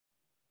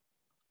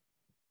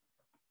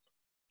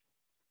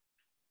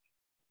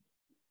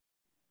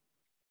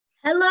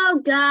Hello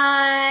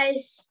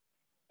guys!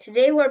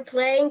 Today we're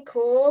playing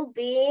Cool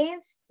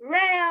Beans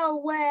Railway!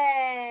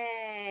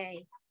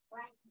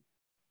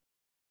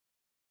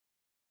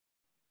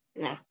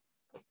 No.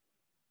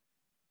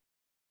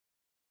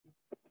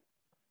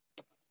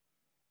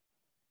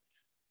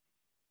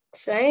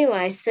 So anyway,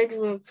 I said we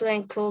were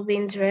playing Cool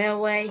Beans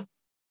Railway.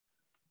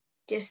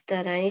 Just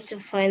that I need to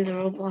find the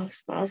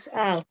Roblox mouse.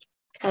 Oh,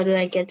 how do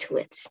I get to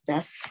it?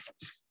 That's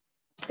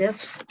yeah.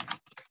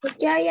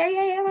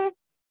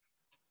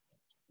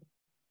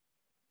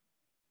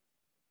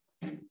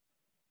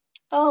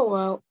 Oh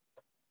well.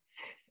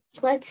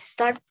 Let's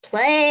start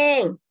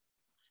playing.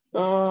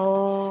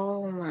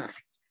 Oh my.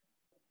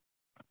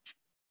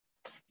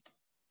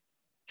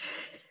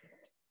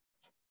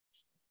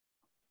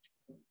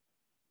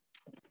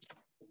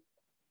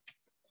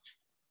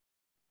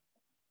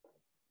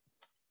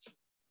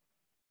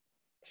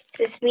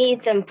 This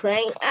means I'm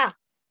playing. Ah.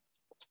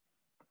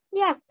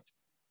 Yeah.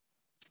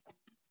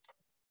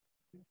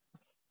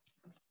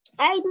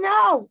 I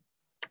know.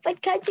 But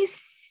can't you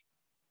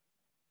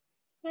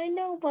I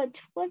know,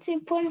 but what's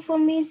important for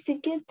me is to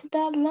get to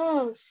that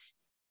mouse.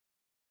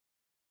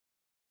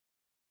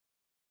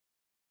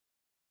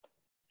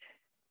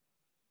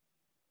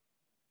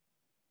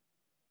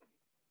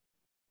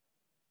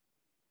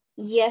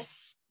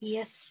 Yes.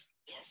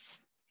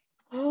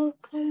 Oh,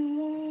 come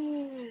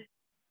on.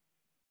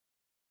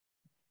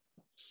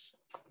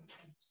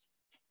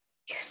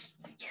 Yes.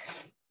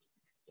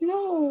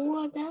 No,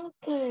 what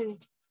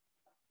happened?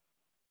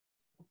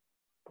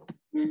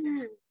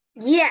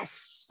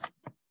 Yes.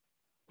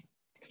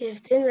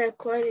 We've been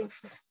recording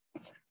for...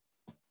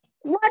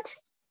 What?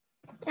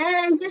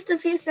 And just a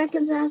few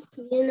seconds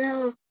after,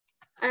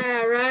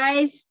 I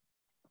arrive.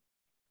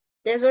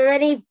 There's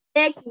already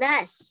big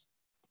mess.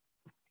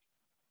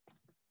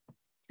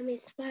 I mean,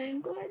 it's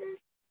fine, Gordon.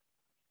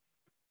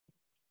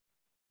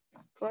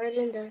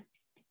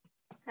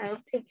 I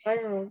don't think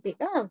Gordon will be...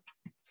 Oh,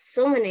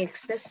 so many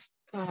expensive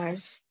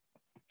cars.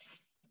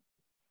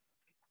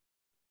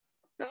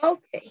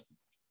 Okay.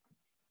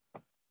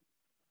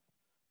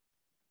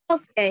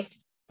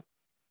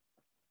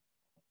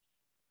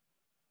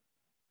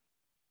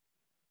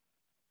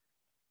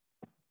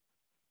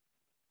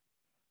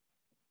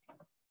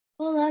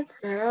 Well, that's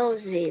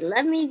Rosie.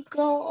 Let me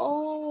go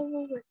all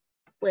the way.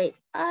 Wait,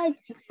 I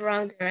took the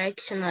wrong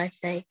direction, I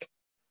think.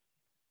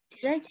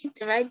 Did I take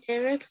the right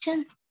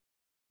direction?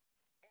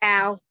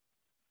 Ow.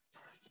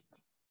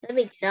 Let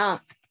me get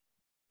off.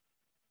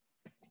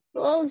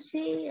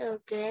 Rosie,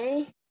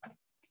 okay.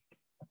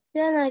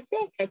 Then I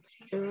think I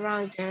took the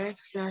wrong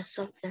direction or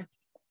something.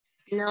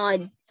 No,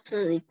 I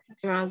definitely took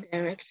the wrong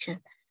direction.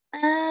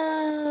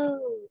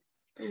 Oh,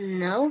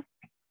 no.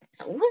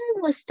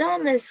 Where was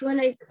Thomas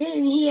when I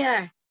came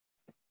here?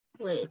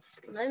 Wait,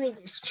 let me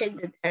just check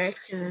the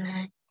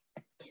direction.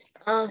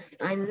 Oh,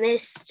 I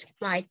missed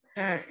my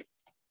turn.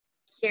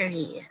 Here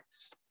he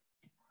is.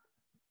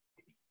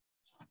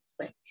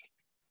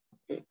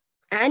 Wait,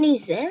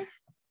 Annie's there?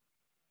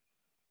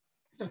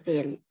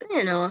 Okay,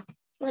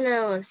 when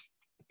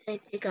I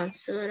think on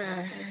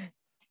Twitter.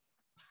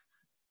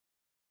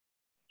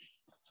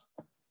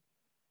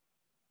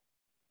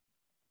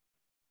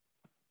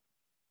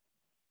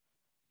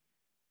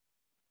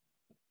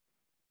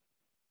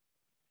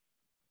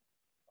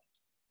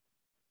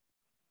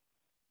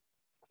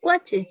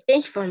 What to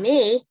change for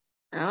me?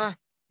 Ah,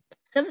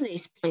 some of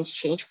these points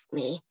change for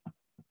me.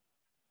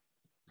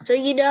 So,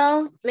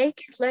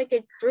 make it like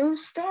a true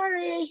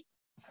story.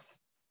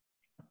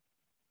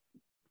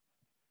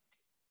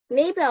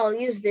 Maybe I'll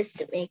use this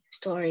to make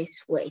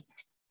stories. Wait.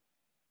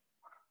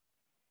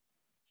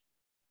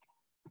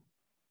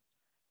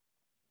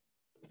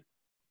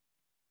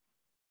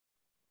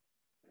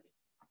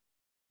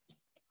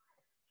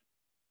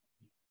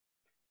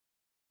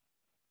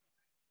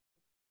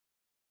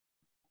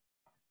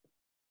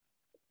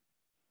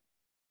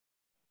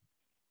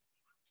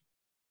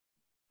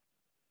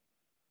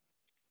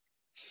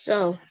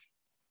 So,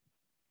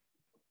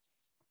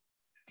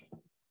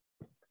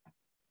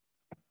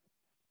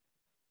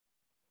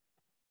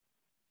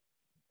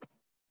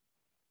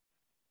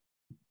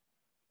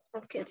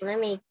 okay, let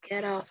me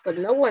get off, but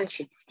no one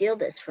should steal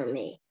this from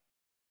me.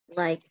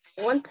 Like,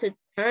 I want to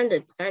turn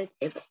the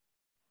turntable.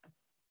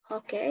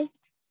 Okay,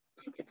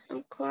 get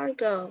some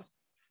cargo.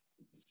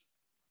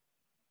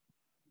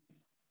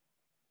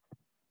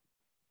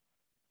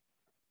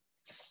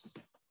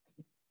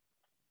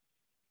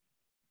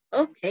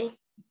 Okay.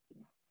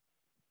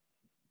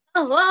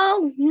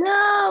 Oh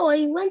no,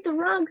 I went the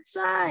wrong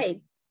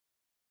side.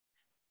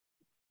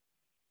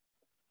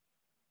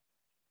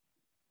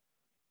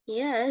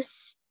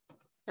 Yes,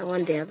 I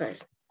went the other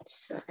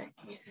side.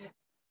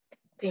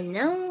 Okay,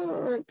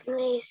 now at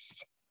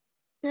least.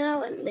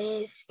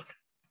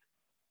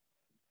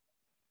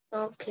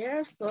 Oh,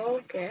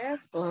 careful.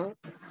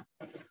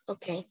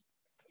 Okay,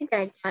 I think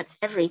I got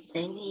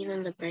everything,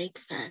 even the brake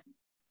fan.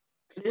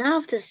 But now I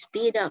have to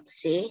speed up,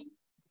 see?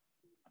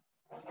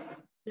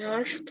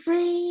 North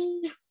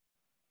 3.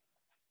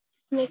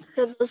 Just make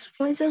sure those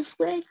points are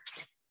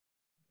switched.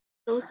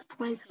 Those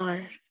points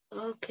are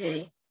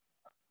okay.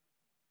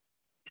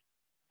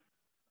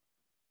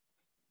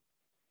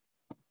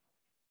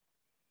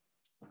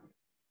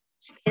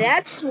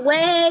 That's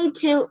way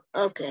too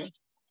okay.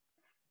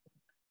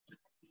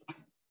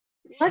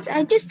 What?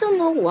 I just don't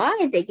know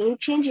why the game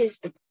changes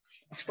the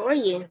points for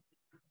you.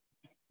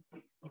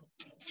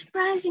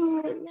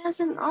 Surprisingly, there's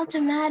an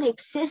automatic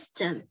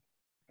system.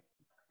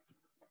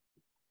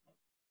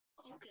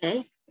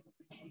 Okay.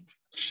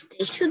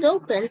 They should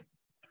open.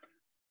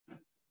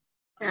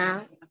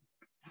 Now.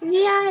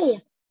 Yeah.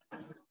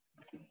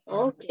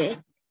 Okay.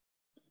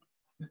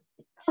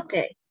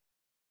 Okay.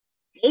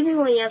 Maybe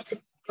when you have to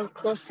go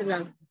close to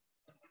them.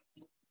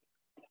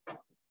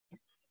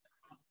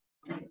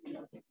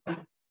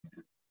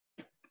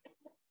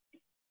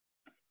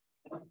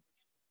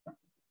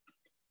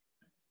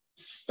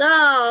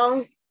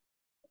 So,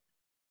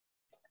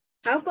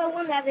 how about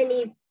we have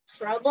any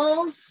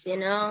troubles, you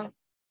know?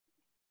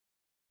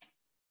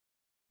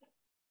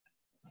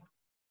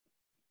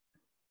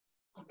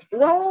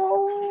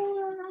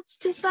 Whoa, that's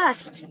too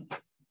fast.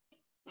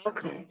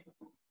 Okay.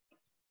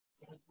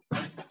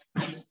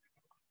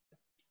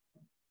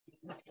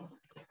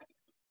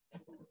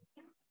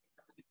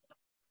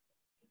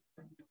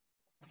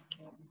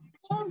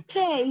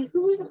 Okay,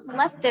 who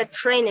left their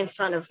train in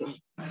front of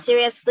me?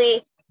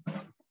 Seriously?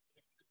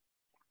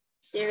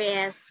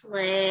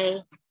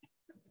 Seriously?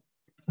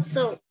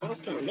 So,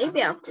 okay,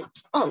 maybe I'll have to.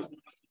 Oh,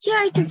 here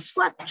I can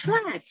swap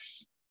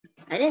tracks.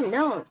 I didn't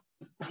know.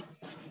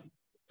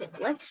 Okay,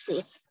 let's see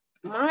if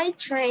my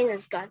train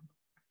has got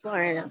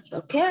far enough.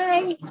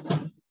 Okay.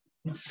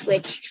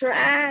 Switch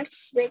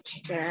tracks,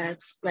 switch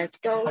tracks. Let's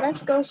go,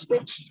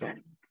 switch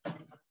tracks.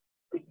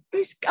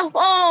 Let's go.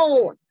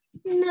 Oh,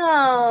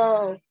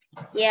 no.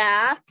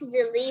 Yeah, I have to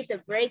delete the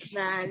brake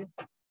van.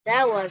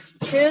 That was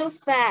too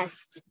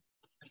fast.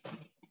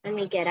 Let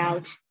me get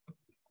out.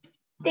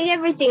 I think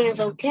everything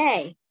is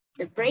okay.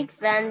 The brake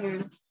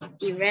van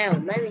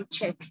derailed. Let me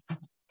check.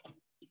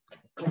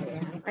 Oh,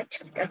 yeah,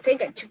 I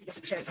think I took this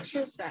turn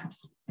too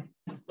fast.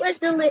 Where's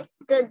the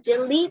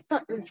delete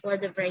button for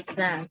the brake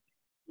van?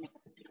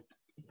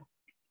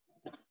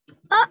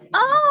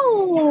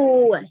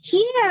 Oh,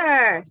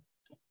 here.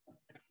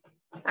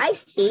 I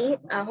see.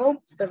 I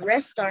hope the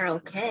rest are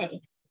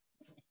okay.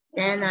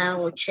 Then I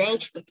will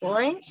change the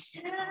points.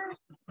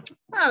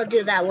 I'll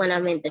do that when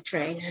I'm in the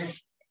train.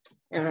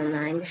 Never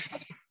mind.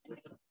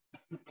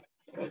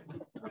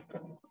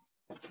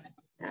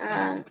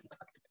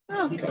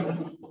 Okay.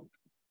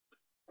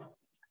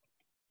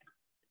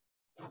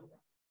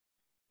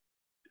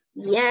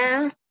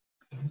 Yeah.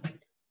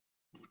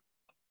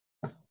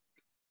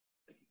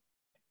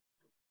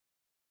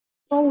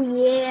 Oh,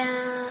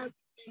 yeah.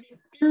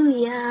 Oh,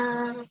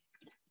 yeah.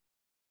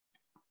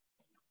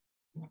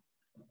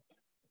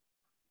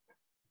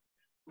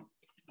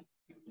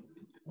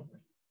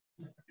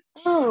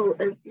 Oh,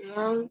 a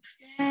long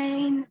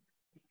train.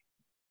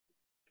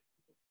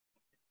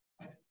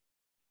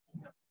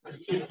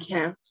 Be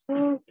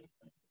careful.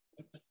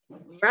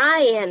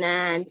 Ryan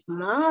and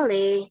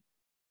Molly.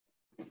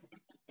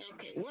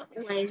 Okay, what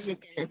way is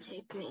it gonna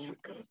take me?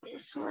 Okay,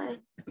 this way.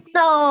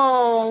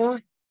 No!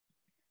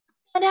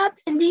 What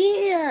happened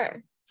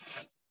here?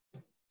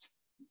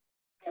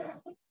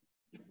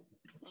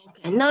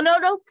 Okay, no,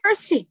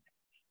 Percy.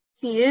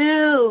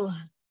 You.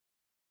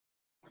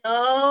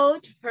 No,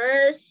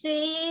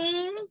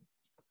 Percy.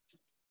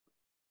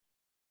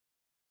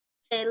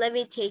 Okay, let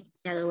me take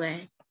the other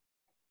way.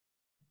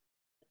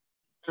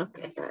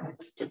 Okay.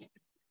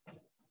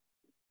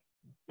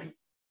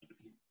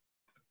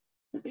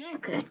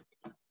 Okay.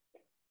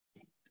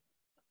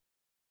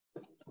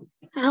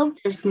 I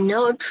hope there's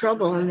no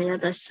trouble on the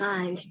other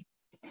side.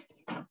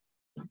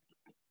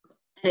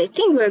 I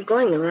think we're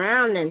going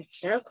around in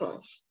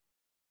circles.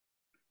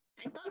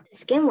 I thought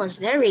this game was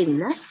very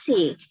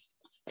messy.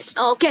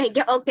 Okay.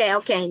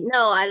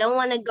 No, I don't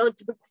want to go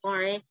to the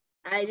quarry.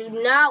 I do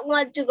not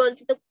want to go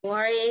to the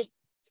quarry.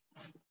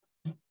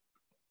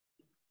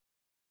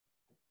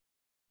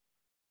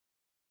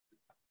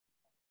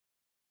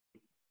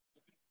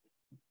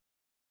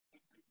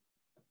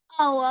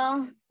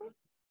 Oh,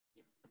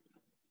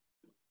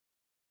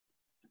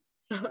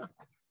 well.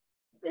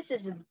 This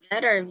is a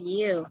better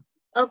view.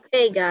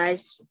 Okay,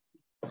 guys.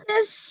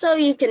 Just so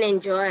you can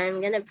enjoy, I'm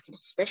going to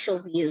put special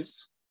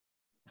views.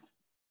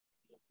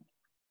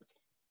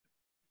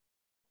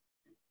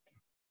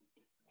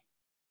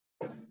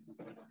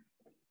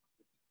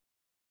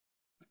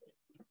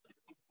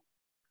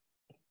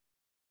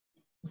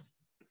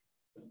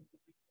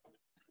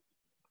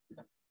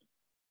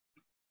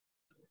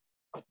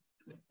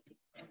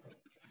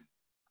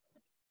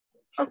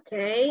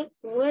 Okay,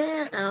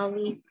 where are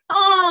we?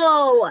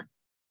 Oh,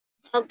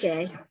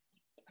 okay.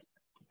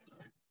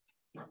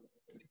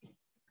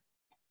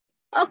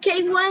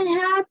 Okay, what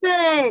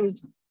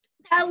happened?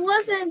 That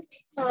wasn't,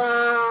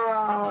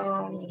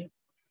 oh,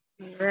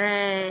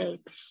 great.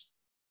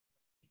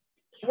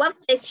 What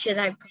place should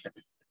I put?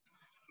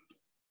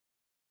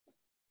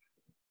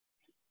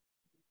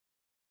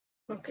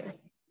 Okay.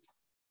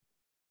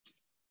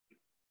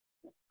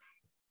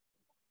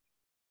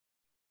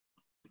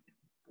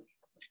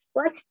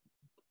 What?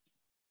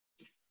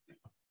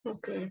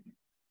 Okay.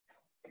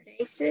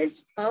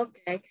 Faces.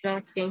 Okay, I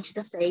cannot change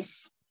the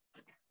face.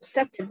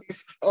 Except for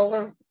this.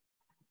 Oh,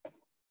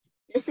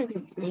 this is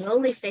the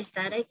only face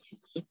that I can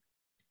keep.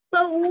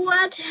 But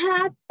what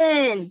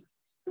happened?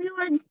 We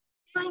were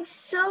doing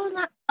so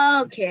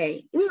nice.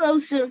 Okay, we were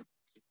also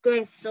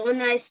going so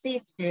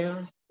nicely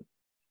too.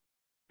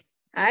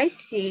 I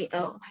see.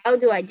 Oh, how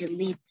do I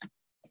delete them?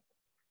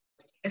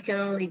 I can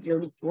only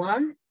delete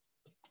one.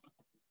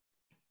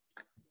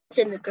 It's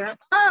in the ground.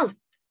 Oh,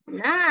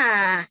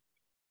 nah.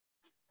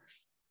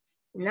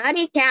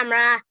 Naughty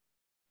camera.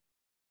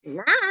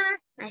 Nah.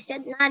 I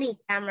said naughty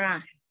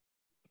camera.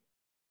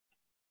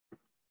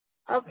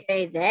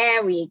 Okay,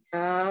 there we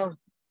go.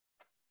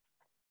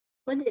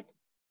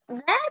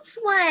 That's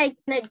why I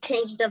couldn't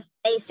change the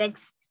face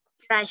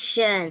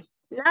expression.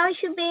 Now I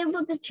should be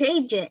able to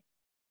change it.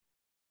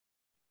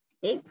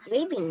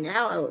 Maybe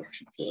now I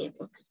should be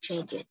able to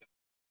change it.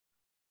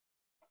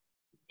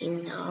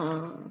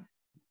 No.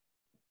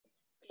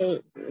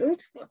 Okay,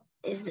 which one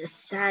is the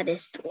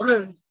saddest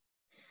one?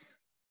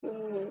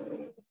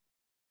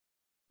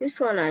 This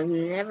one I've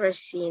never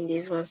seen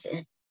these ones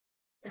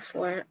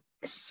before.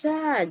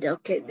 Sad.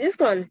 Okay, this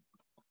one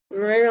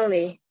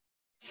really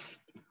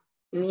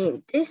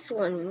mean. This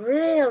one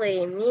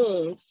really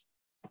means.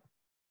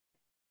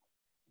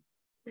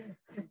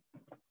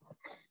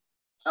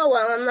 Oh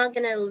well, I'm not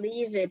gonna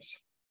leave it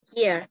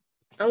here.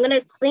 I'm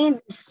gonna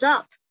clean this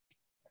up.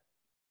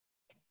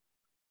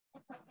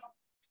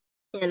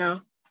 You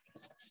know,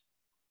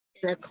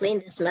 gonna clean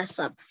this mess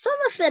up. Some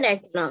of it I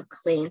cannot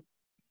clean,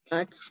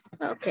 but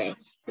okay.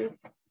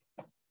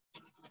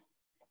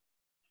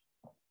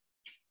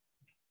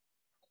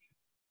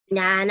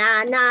 Na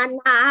na na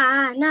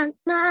na na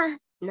na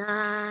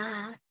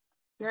na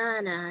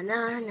na na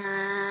na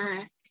na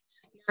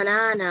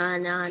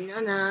na na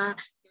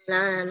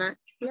na na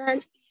na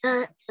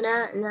na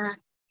na na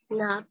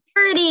na.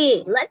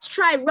 Pretty. Let's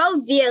try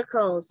road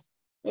vehicles.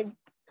 It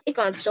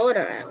on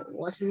shoulder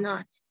was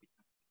not.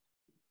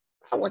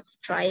 I want to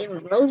try a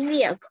road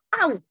vehicle.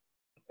 Oh,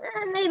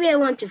 maybe I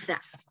went too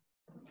fast.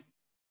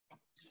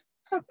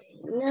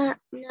 Okay, na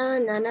na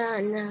na na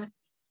na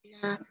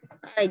na.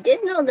 I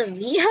did know the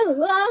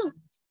vehicle.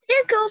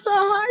 Vehicles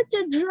are hard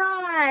to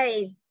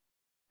drive.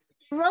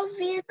 Road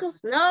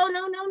vehicles. No,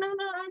 no, no, no,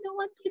 no. I don't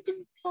want you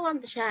to go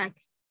on the track.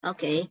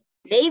 Okay.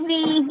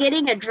 Maybe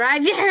getting a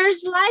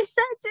driver's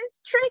license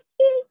is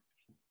tricky.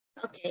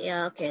 Okay,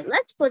 okay.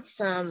 Let's put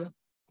some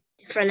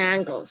different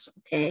angles.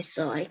 Okay,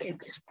 so I can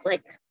just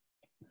click.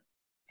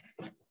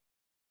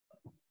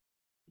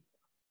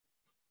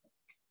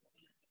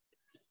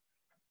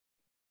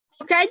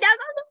 Okay,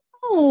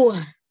 oh,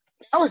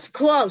 that was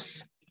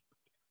close.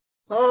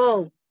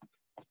 Oh,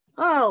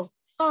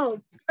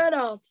 get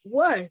off the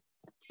way.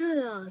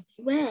 Get off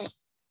the way.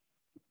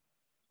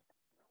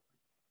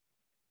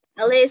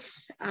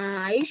 Alice,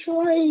 are you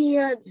sure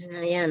yeah,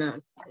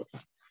 no.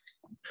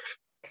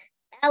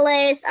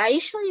 Alice, are you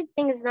sure your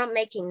thing is not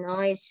making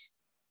noise?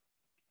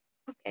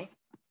 Okay.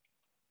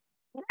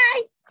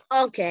 Right.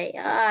 Okay,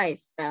 I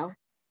fell.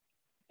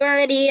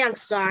 Birdie, I'm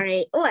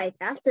sorry. Oh, wait,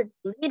 I have to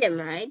delete him,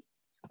 right?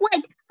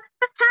 Wait,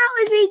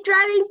 how is he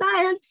driving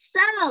by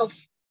himself?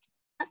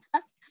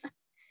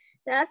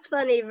 That's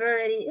funny,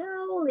 Birdie.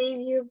 I'll leave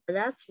you, but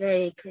that's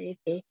very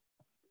creepy.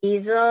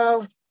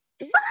 Diesel.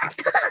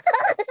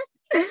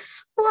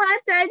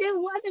 What? I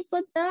didn't want to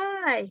put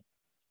die.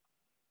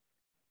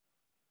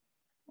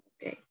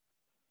 Okay.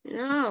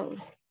 No.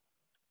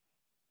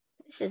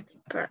 This is the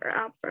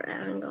proper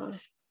angle.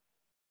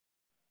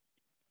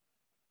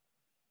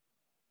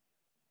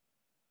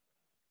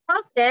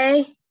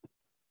 Okay.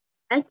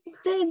 I could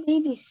say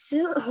maybe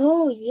soon.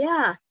 Oh,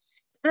 yeah.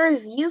 Better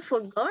view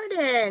for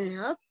garden.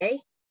 Okay.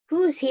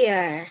 Who's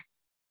here?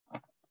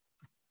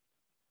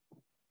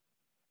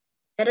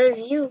 Better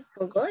view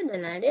for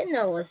garden. I didn't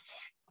know it was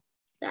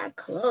that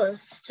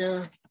close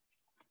to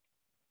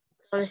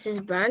Thomas's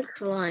branch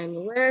line.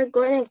 We're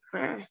going to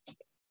crash.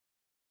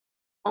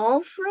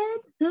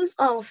 Alfred? Who's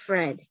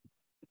Alfred?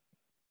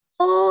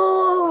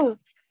 Oh,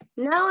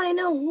 now I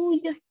know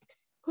who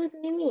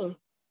they mean.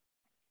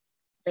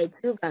 Wait,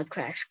 who got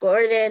crashed?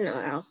 Gordon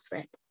or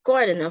Alfred?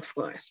 Gordon, of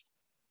course.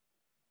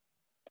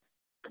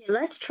 Okay,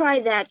 let's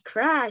try that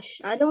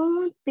crash. I don't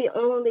want to be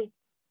only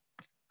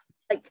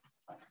like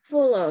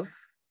full of,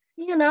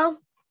 you know.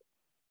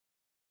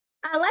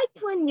 I like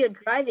when you're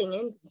driving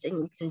engines and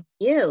you can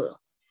view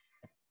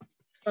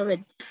from a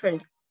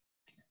different,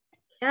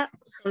 yeah,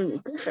 from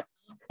different.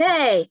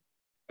 Okay,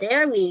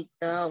 there we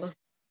go.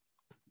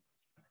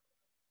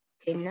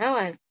 Okay, now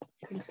I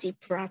can see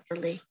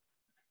properly.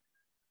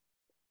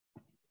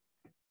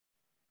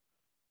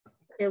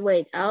 Okay,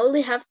 wait, I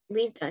only have to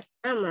leave that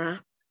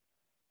camera.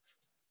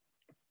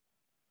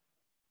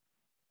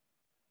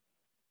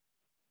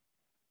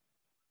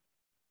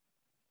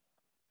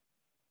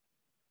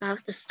 I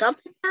have to stop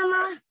the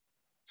camera,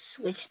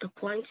 switch the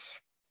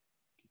points.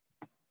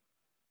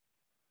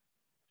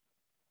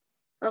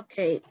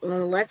 Okay,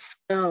 well, let's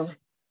go.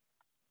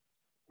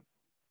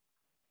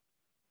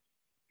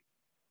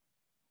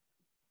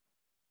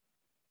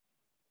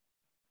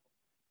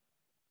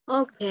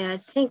 Okay, I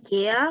think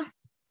yeah.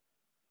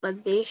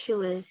 But the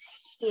issue is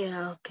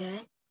here,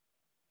 okay?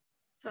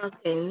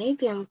 Okay,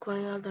 maybe I'm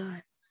going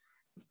other.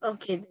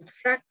 Okay, the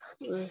track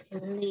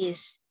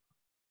release.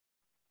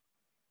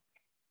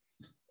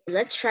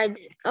 Let's try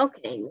this.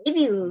 Okay,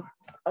 maybe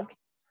okay,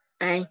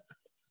 I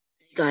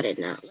got it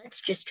now.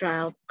 Let's just try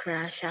out the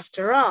crash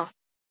after all.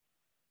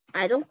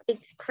 I don't think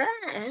the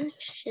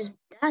crash is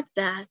that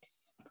bad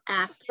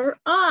after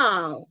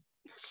all.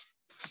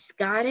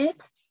 Got it?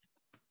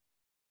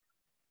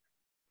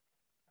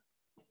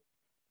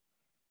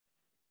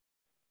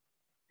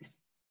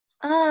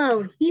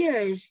 Oh, here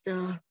is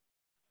the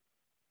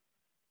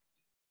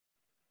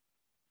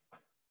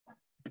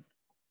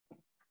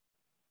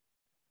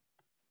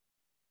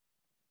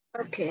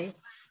okay.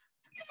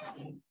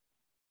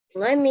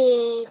 Let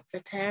me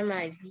prepare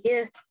my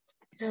view.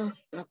 Oh,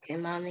 okay,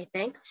 mommy,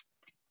 thanks.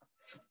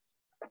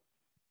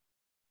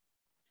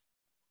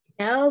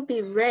 I'll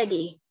be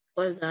ready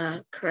for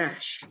the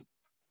crash.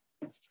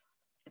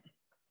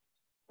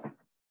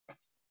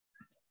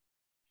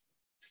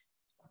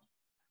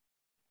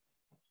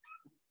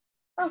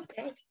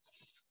 Okay,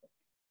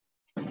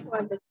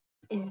 for the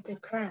in the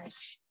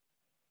crash.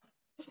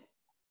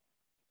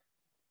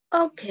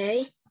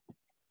 Okay,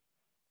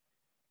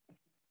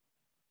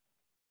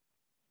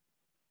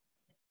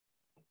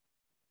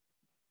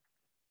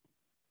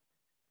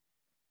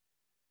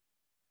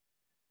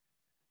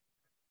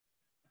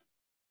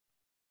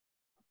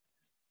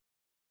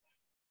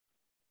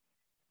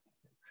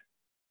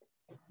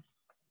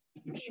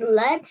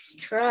 let's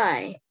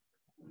try.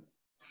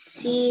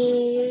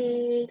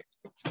 See,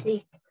 let's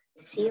see.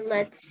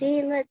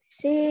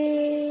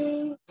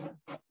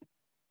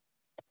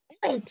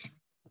 Wait,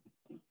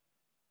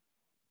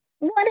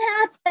 what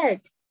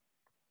happened?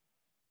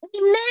 We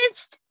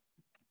missed.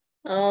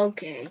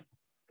 Okay,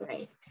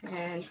 great.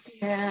 And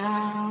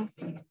now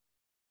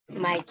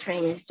my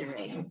train is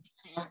delayed.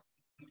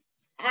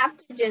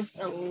 After just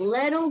a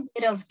little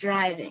bit of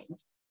driving.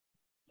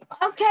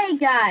 Okay,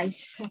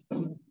 guys,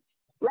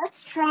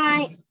 let's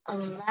try a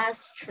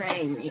last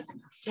train.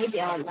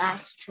 Maybe our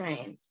last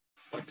train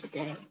for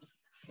today.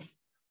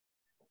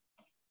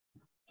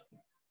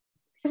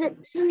 Because it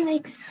doesn't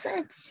make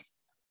sense.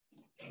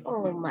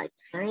 Oh, my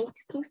train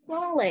keeps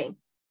falling.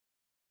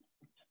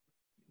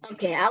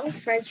 Okay, our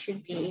friends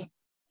should be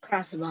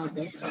cross about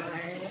this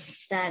or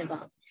sad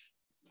about this.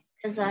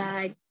 Because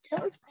I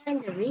don't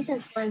find a reason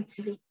for him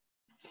to be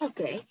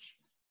okay.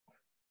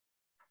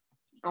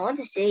 I want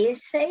to see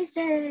his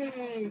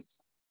faces.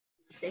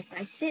 If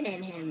I sit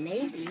in him,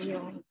 maybe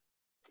he'll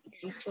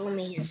show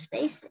me his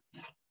face.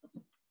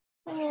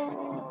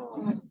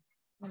 Oh.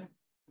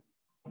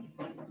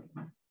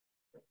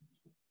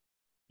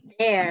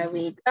 There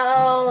we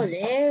go.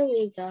 There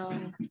we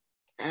go.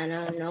 I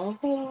don't know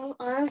who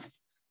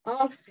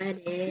our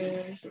friend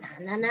is.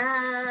 Na na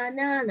na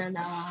na na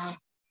na.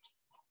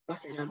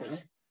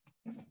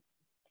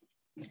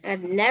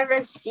 I've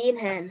never seen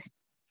him.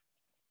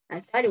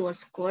 I thought it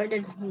was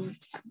Gordon who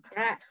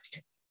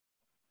crashed.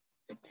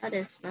 I thought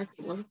it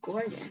was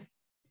Gordon.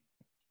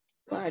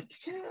 But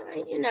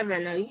you never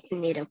know. You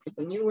can meet up with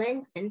a new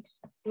engine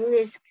who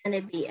is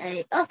going to be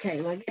a...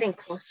 Okay, we're getting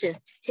close to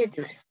hit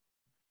this.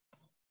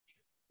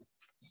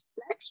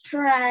 Let's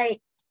try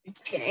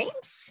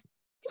James.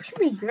 What should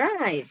we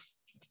drive?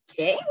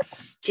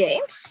 James?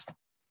 James?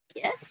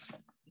 Yes?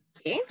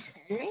 James?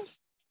 Henry?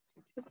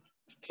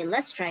 Okay,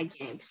 let's try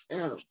James.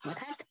 Oh, what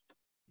happened?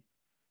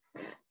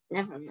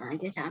 Never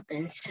mind, it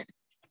happens.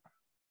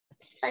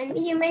 And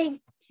you may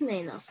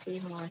not see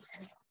what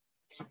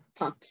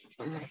popped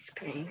on my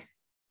screen.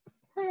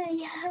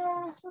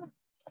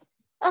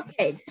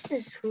 Okay, this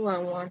is who I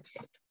wanted.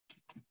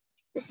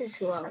 This is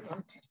who I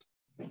wanted.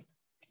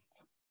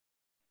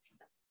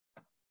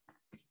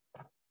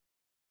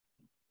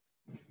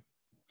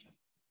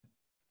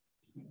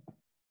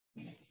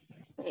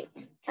 Wait,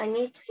 I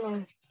need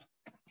to...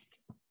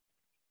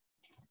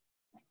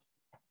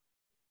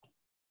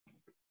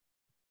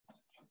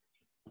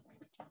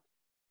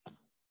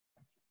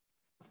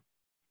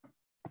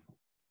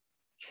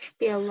 Should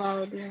be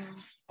allowed now.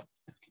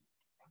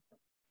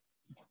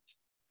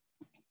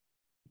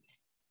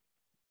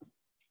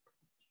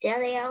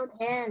 Jelly old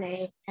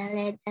Henry,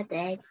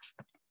 okay,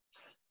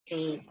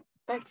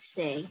 let's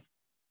see.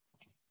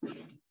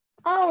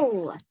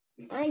 Oh,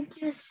 I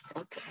just,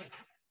 okay.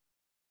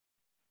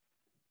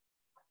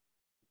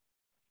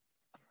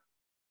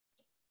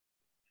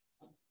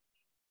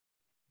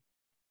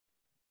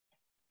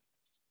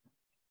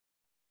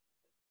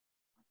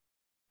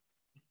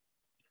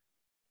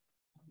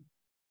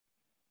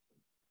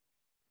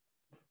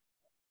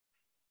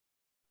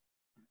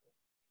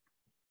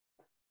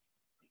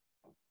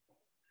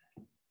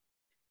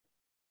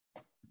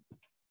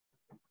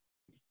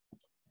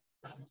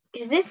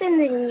 Is this in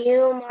the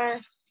new Mario?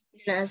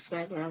 That's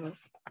my grandma.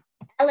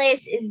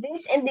 Alice, is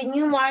this in the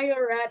new Mario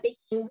Rabbit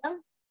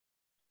Kingdom?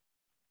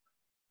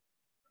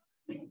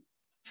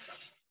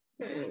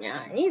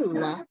 Yeah,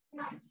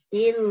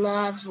 he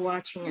loves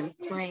watching and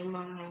playing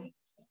Mario.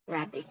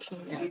 Rabbit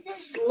Kingdom.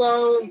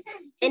 Slow.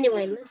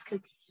 Anyway, let's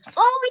continue.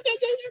 Oh, yeah,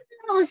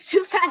 that was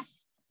too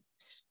fast.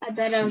 I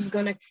thought I was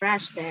gonna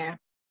crash there.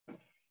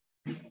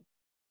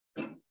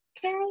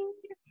 Okay.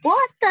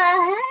 What the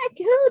heck?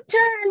 Who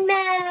turned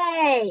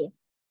me?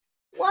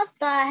 What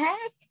the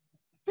heck?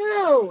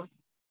 Who?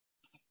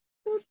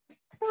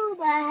 Who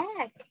the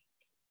heck?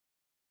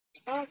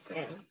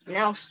 Okay,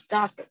 now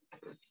stop it,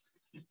 please.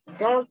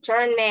 Don't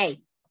turn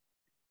me.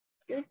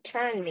 You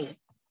turn me.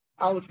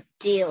 I'll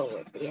deal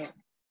with you.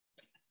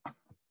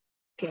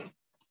 Okay.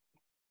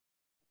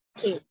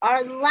 Okay,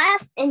 our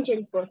last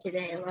engine for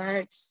today.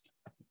 Let's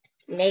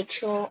make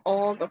sure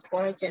all the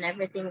points and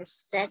everything is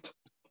set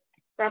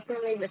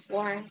properly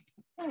before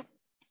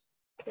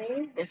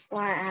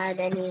before I add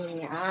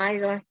any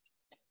eyes or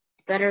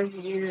better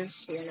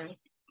views, you know.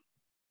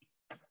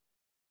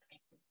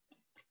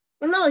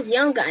 When I was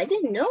younger, I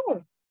didn't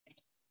know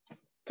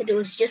that it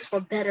was just for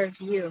better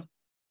view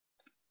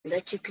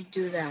that you could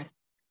do that.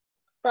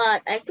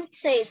 But I could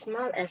say it's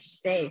not as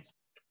safe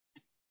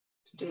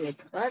to do it,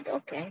 but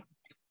okay.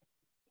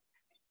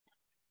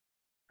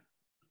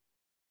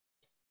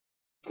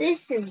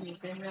 This is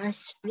a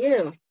nice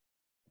view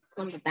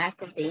from the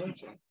back of the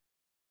engine.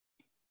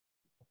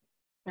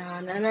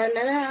 Na na na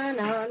na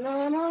na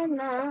na na na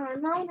na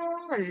na na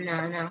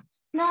na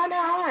na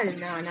na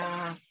na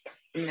na.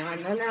 Na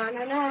na na na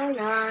na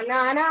na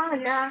na na na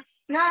na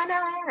na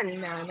na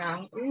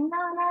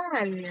na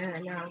na na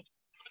na.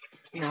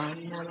 Na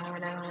na na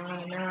na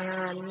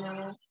na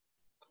na.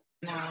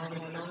 Na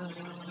na na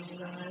na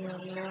na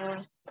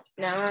na.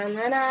 Na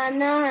na na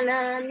na na na na. Na na na na na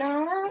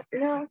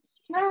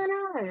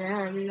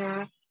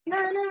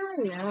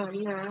na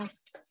na.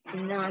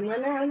 Na na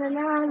na na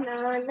na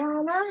na na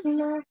na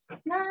na.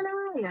 Na na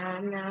na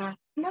na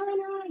na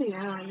na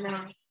na na.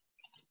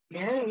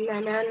 Na na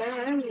na na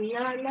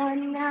na na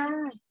na.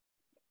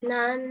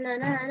 Na na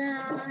na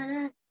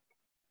na.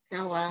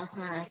 Oh well,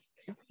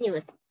 continue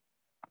with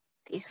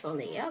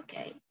peacefully.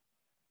 Okay.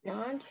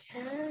 No,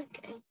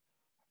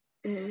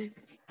 okay.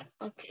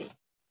 Okay.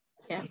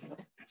 Yeah.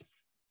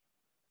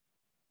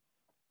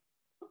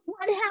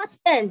 What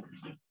happened?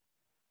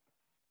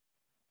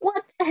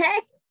 What the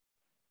heck?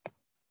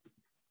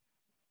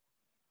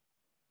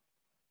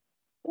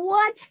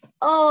 What?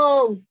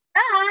 Oh,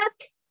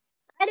 duck.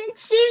 I didn't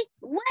see.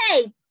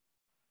 Wait.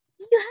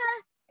 You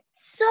have.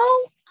 So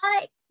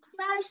I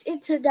crashed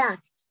into that.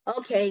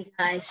 Okay,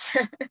 guys.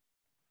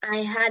 I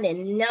had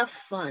enough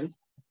fun.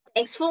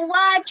 Thanks for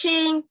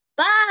watching.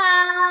 Bye.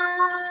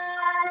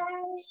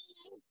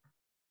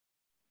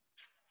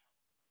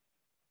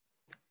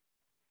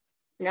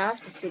 Now I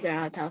have to figure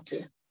out how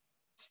to.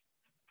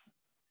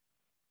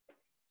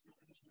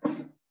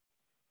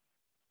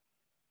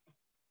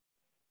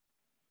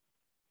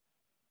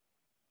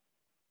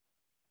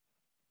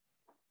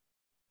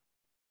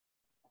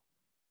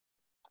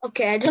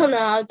 Okay, I don't know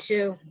how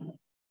to.